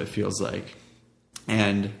think that's what it feels like.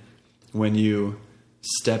 And when you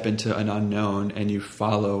step into an unknown and you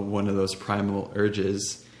follow one of those primal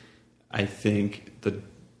urges, I think the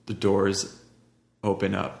doors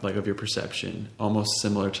open up, like, of your perception, almost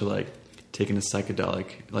similar to like taking a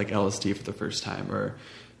psychedelic like LSD for the first time, or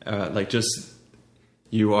like just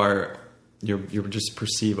you just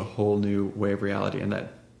perceive a whole new way of reality, and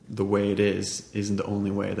that the way it isn't the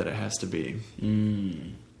only way that it has to be.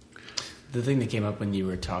 The thing that came up when you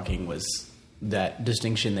were talking was that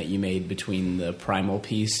distinction that you made between the primal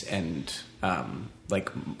piece and like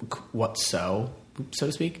what's so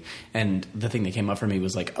to speak. And the thing that came up for me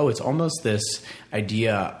was like, oh, it's almost this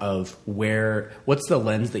idea of what's the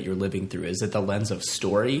lens that you're living through? Is it the lens of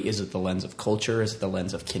story? Is it the lens of culture? Is it the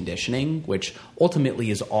lens of conditioning? Which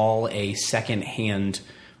ultimately is all a secondhand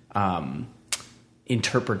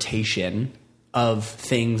interpretation of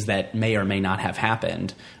things that may or may not have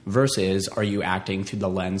happened, versus are you acting through the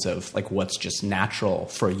lens of like what's just natural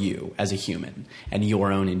for you as a human and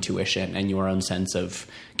your own intuition and your own sense of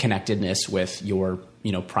connectedness with your,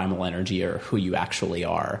 primal energy or who you actually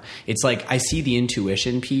are. It's like I see the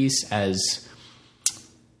intuition piece as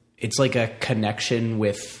it's like a connection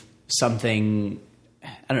with something,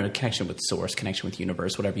 I don't know, connection with source, connection with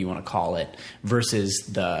universe, whatever you want to call it, versus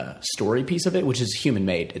the story piece of it, which is human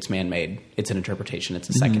made. It's man made. It's an interpretation. It's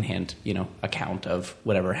a secondhand, account of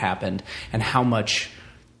whatever happened, and how much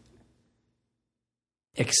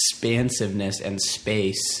expansiveness and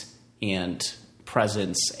space and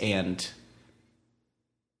presence and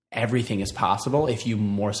everything is possible if you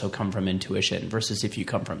more so come from intuition versus if you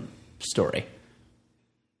come from story.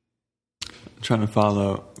 Trying to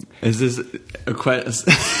follow. Is this a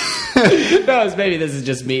question? No, maybe this is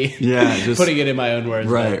just me. Yeah, just putting it in my own words.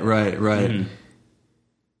 Right. Mm-hmm.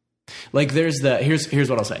 Like here's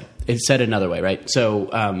what I'll say. It's said another way, right? So,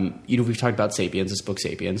 we've talked about Sapiens, this book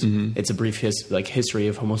Sapiens. Mm-hmm. It's a brief history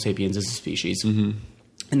of Homo sapiens as a species. Mm-hmm.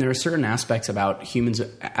 And there are certain aspects about humans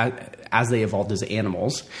as they evolved as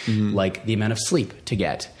animals, like the amount of sleep to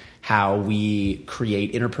get, how we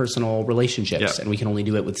create interpersonal relationships, and we can only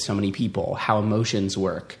do it with so many people, how emotions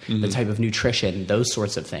work, the type of nutrition, those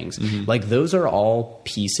sorts of things. Like those are all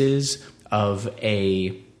pieces of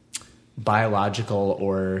a biological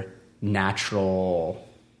or natural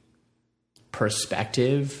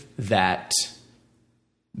perspective that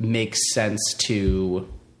makes sense to...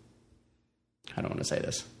 I don't want to say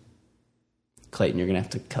this. Clayton, you're going to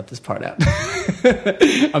have to cut this part out.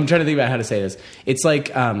 I'm trying to think about how to say this. It's like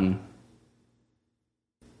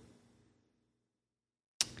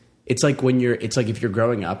if you're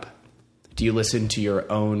growing up, do you listen to your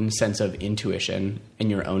own sense of intuition and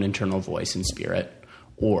your own internal voice and spirit?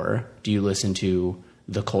 Or do you listen to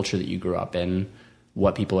the culture that you grew up in,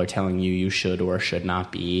 what people are telling you should or should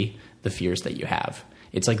not be, the fears that you have?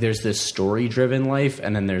 It's like there's this story-driven life,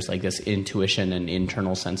 and then there's like this intuition and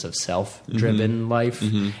internal sense of self-driven life.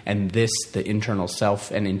 And the internal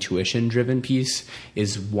self and intuition-driven piece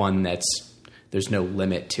is one there's no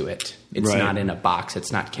limit to it. It's not in a box.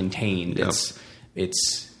 It's not contained. Yep.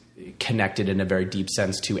 It's connected in a very deep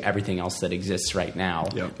sense to everything else that exists right now.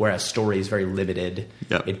 Yep. Whereas story is very limited.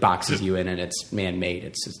 Yep. It boxes you in, and it's man-made.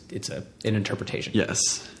 It's an interpretation.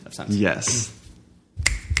 Yes. Of sense. Yes.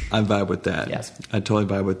 I vibe with that. Yes. I totally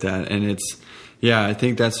vibe with that. And I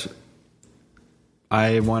think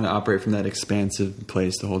I want to operate from that expansive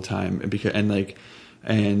place the whole time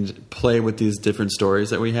and play with these different stories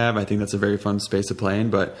that we have. I think that's a very fun space to play in,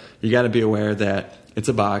 but you got to be aware that it's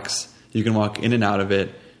a box. You can walk in and out of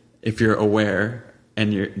it. If you're aware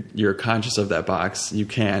and you're conscious of that box, you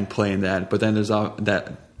can play in that. But then there's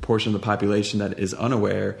that portion of the population that is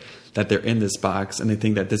unaware that they're in this box, and they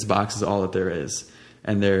think that this box is all that there is.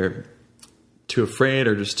 And they're too afraid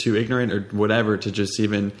or just too ignorant or whatever to just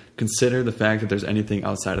even consider the fact that there's anything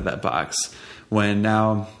outside of that box. When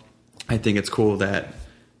now I think it's cool that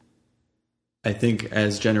I think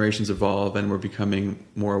as generations evolve and we're becoming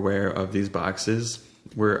more aware of these boxes,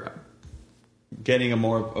 we're getting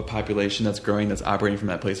a population that's growing, that's operating from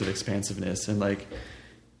that place of expansiveness and like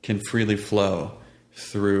can freely flow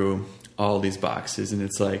through all these boxes. And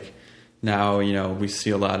it's like, now, we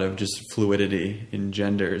see a lot of just fluidity in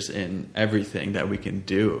genders in everything that we can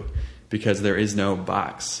do because there is no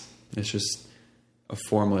box. It's just a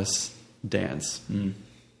formless dance.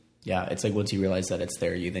 Yeah, it's like once you realize that it's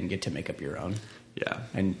there, you then get to make up your own. Yeah.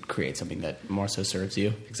 And create something that more so serves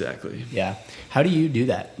you. Exactly. Yeah. How do you do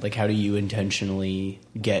that? Like, how do you intentionally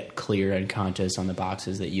get clear and conscious on the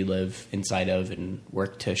boxes that you live inside of and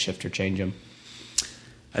work to shift or change them?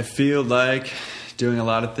 I feel like doing a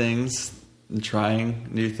lot of things and trying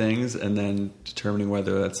new things and then determining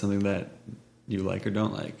whether that's something that you like or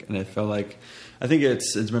don't like. And I think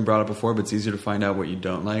it's been brought up before, but it's easier to find out what you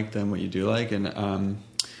don't like than what you do like. And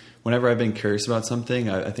whenever I've been curious about something,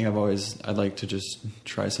 I think I'd like to just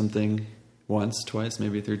try something once, twice,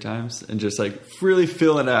 maybe 3 times and just like really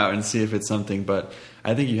feel it out and see if it's something. But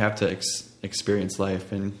I think you have to experience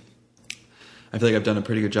life. And I feel like I've done a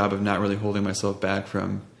pretty good job of not really holding myself back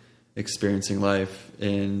from experiencing life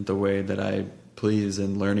in the way that I please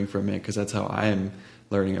and learning from it, because that's how I am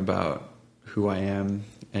learning about who I am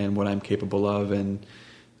and what I'm capable of, and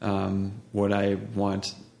what I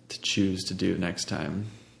want to choose to do next time.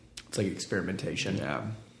 It's like experimentation. Yeah.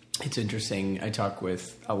 It's interesting. I talk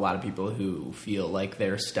with a lot of people who feel like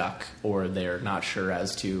they're stuck or they're not sure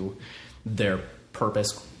as to their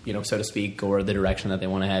purpose, so to speak, or the direction that they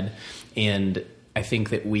want to head. And I think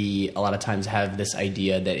that we a lot of times have this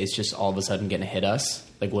idea that it's just all of a sudden going to hit us.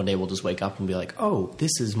 Like one day we'll just wake up and be like, oh,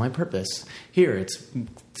 this is my purpose. Here, it's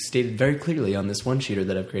stated very clearly on this one sheeter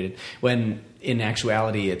that I've created. When in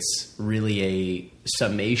actuality, it's really a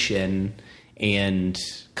summation and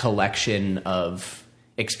collection of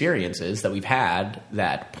experiences that we've had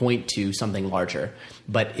that point to something larger.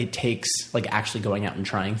 But it takes like actually going out and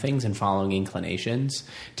trying things and following inclinations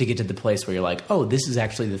to get to the place where you're like, oh, this is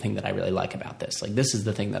actually the thing that I really like about this. Like, this is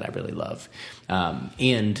the thing that I really love.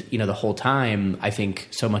 And, the whole time, I think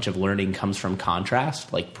so much of learning comes from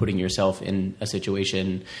contrast, like putting yourself in a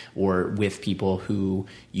situation or with people who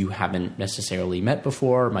you haven't necessarily met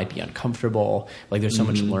before, might be uncomfortable. Like, there's so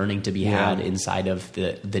much learning to be had inside of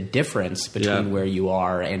the difference between where you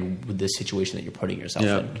are and the situation that you're putting yourself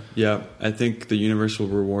in. Yeah. I think the universe will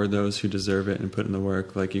reward those who deserve it and put in the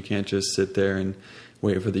work. Like, you can't just sit there and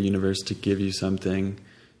wait for the universe to give you something.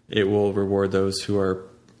 It will reward those who are,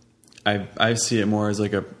 I see it more as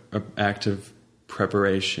like a act of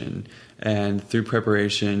preparation. And through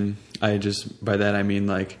preparation, by that I mean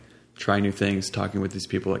like trying new things, talking with these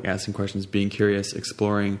people, like asking questions, being curious,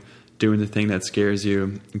 exploring, doing the thing that scares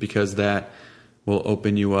you, because that will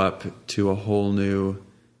open you up to a whole new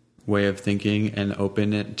way of thinking and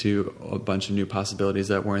open it to a bunch of new possibilities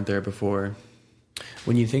that weren't there before.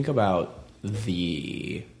 When you think about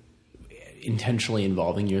the intentionally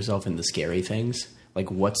involving yourself in the scary things, like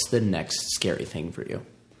what's the next scary thing for you?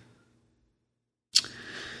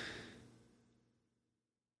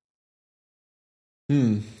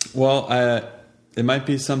 Well, it might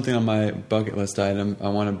be something on my bucket list item. I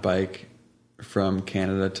want to bike from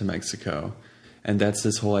Canada to Mexico. And that's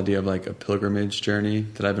this whole idea of like a pilgrimage journey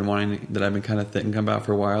that I've been kind of thinking about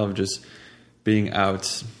for a while, of just being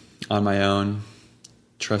out on my own,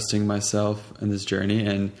 trusting myself in this journey.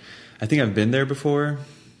 And I think I've been there before,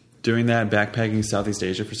 doing that, backpacking Southeast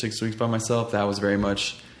Asia for 6 weeks by myself. That was very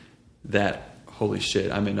much that, holy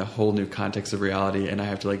shit, I'm in a whole new context of reality and I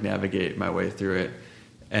have to like navigate my way through it.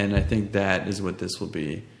 And I think that is what this will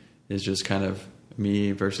be, is just kind of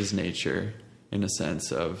me versus nature, in a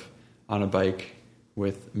sense of on a bike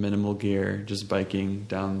with minimal gear, just biking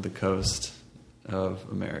down the coast of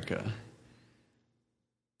America.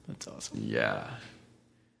 That's awesome. Yeah.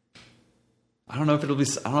 I don't know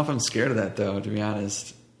if I'm scared of that though, to be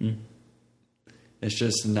honest. It's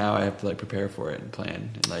just now I have to like prepare for it and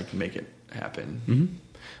plan and like make it happen.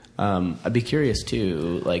 I'd be curious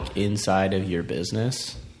too, like inside of your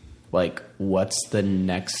business, like what's the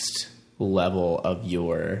next level of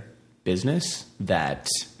your business that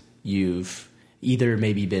you've either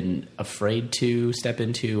maybe been afraid to step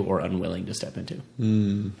into or unwilling to step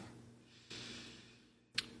into?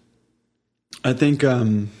 I think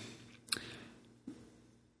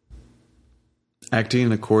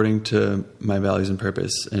acting according to my values and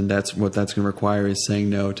purpose, and that's what that's going to require, is saying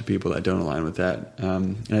no to people that don't align with that.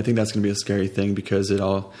 And I think that's going to be a scary thing, because it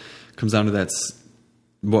all comes down to that's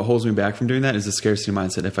what holds me back from doing that is the scarcity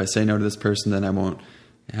mindset. If I say no to this person, then I won't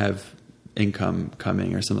have income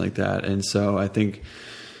coming or something like that. And so I think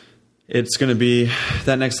it's going to be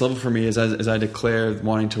that next level for me, as I declare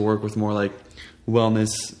wanting to work with more like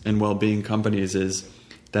wellness and well-being companies, is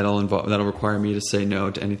that'll require me to say no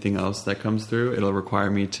to anything else that comes through. It'll require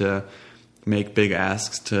me to make big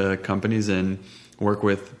asks to companies and work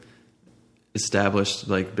with established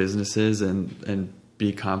like businesses and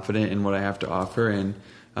be confident in what I have to offer. And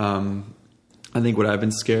I think what I've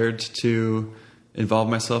been scared to involve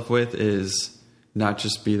myself with is not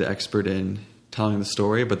just be the expert in telling the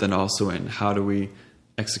story, but then also in how do we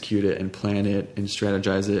execute it and plan it and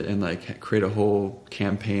strategize it and like create a whole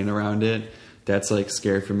campaign around it. That's like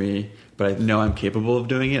scary for me, but I know I'm capable of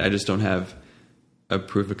doing it. I just don't have a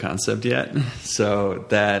proof of concept yet. So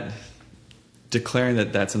that declaring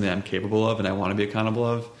that that's something I'm capable of and I want to be accountable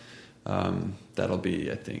of, that'll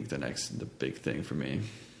be, I think, the big thing for me.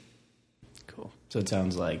 Cool. So it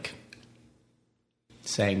sounds like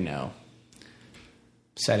saying no,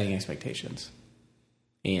 setting expectations,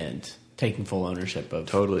 and taking full ownership of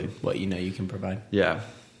totally what you know you can provide. Yeah.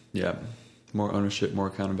 More ownership, more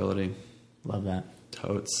accountability. Love that.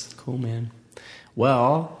 Totes. Cool, man.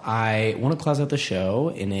 Well, I want to close out the show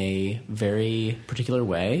in a very particular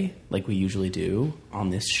way, like we usually do on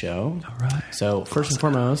this show. All right. So first and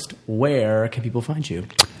foremost, where can people find you?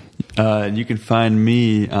 You can find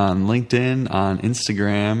me on LinkedIn, on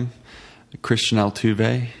Instagram, Christian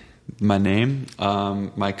Altuve, my name.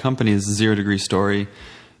 My company is 0 Degree Story.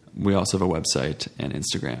 We also have a website and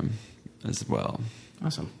Instagram as well.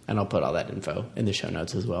 Awesome. And I'll put all that info in the show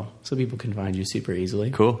notes as well, so people can find you super easily.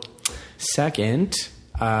 Cool. Second,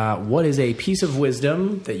 what is a piece of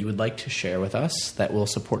wisdom that you would like to share with us that will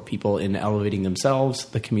support people in elevating themselves,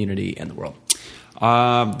 the community, and the world?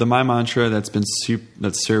 My mantra that's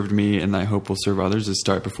served me and I hope will serve others is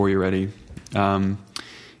start before you're ready. You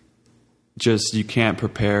can't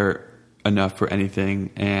prepare enough for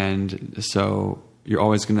anything, and so you're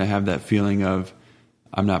always going to have that feeling of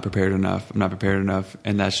I'm not prepared enough,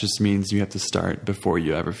 and that just means you have to start before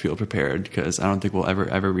you ever feel prepared, because I don't think we'll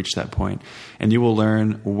ever reach that point. And you will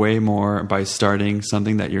learn way more by starting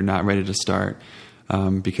something that you're not ready to start,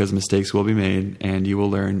 because mistakes will be made, and you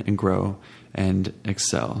will learn and grow and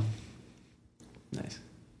excel. Nice.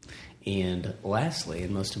 And lastly,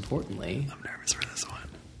 and most importantly, I'm nervous for this one.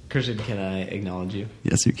 Christian, can I acknowledge you?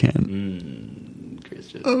 Yes, you can.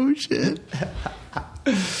 Christian. Oh, shit.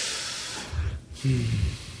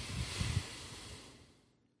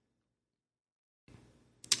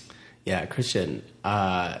 Yeah, Christian,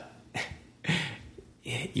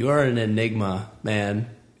 you are an enigma, man,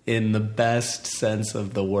 in the best sense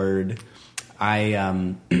of the word.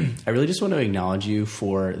 I really just want to acknowledge you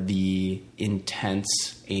for the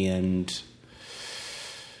intense and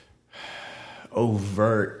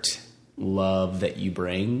overt love that you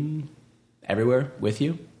bring everywhere with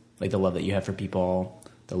you. Like the love that you have for people,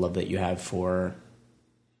 the love that you have for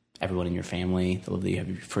everyone in your family, the love that you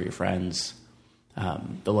have for your friends,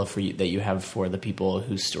 the love that you have for the people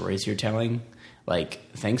whose stories you're telling. Like,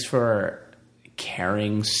 thanks for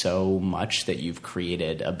caring so much that you've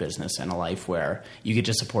created a business and a life where you get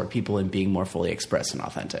to support people in being more fully expressed and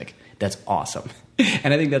authentic. That's awesome.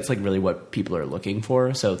 And I think that's like really what people are looking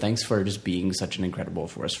for. So thanks for just being such an incredible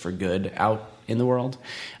force for good out in the world.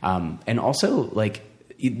 And also, like,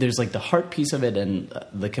 there's like the heart piece of it and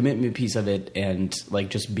the commitment piece of it, and like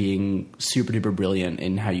just being super duper brilliant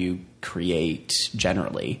in how you create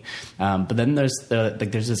generally. But then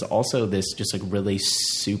there's also this just like really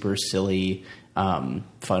super silly,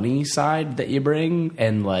 funny side that you bring.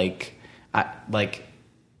 And like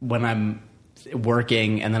when I'm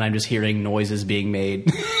working and then I'm just hearing noises being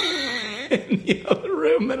made in the other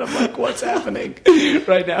room, and I'm like, what's happening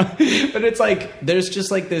right now? But it's like, there's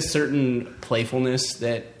just like this certain playfulness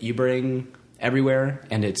that you bring everywhere,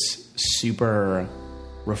 and it's super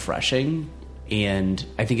refreshing. And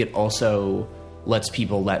I think it also lets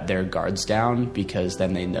people let their guards down, because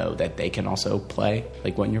then they know that they can also play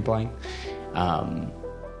like when you're playing.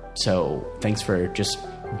 So thanks for just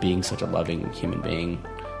being such a loving human being.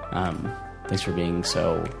 Thanks for being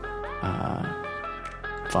so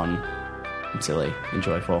fun and silly and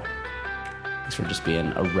joyful. Thanks for just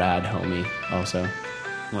being a rad homie also.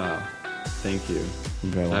 Wow. Thank you.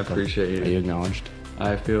 You're very welcome. I appreciate you. Are you acknowledged?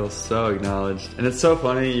 I feel so acknowledged. And it's so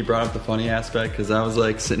funny you brought up the funny aspect, because I was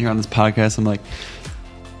like sitting here on this podcast, I'm like,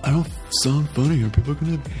 I don't sound funny. Are people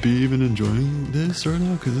going to be even enjoying this right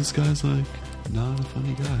now? Because this guy's like not a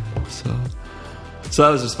funny guy. So that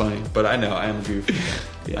was just funny. But I know I am a goof.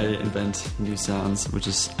 Yeah. I invent new sounds, which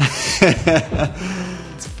is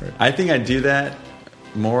I think I do that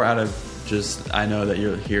more out of just, I know that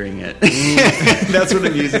you're hearing it. That's what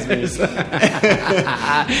amuses me. You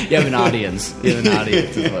have an audience. You have an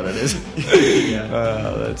audience is what it is. Yeah.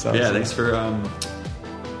 That's awesome. Yeah, thanks for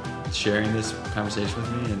sharing this conversation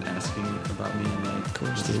with me and asking about me. And like, of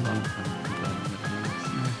course, dude.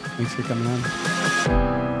 Thanks for coming on.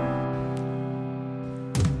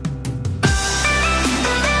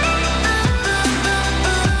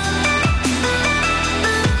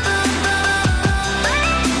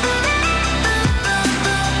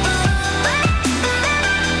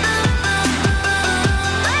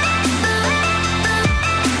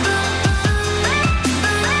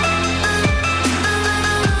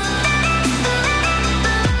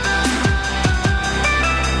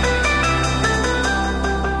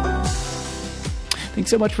 Thanks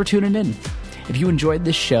so much for tuning in. If you enjoyed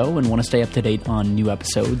this show and want to stay up to date on new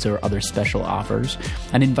episodes or other special offers,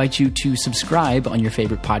 I'd invite you to subscribe on your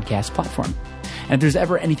favorite podcast platform. And if there's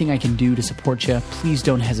ever anything I can do to support you, please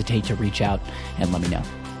don't hesitate to reach out and let me know.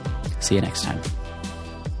 See you next time.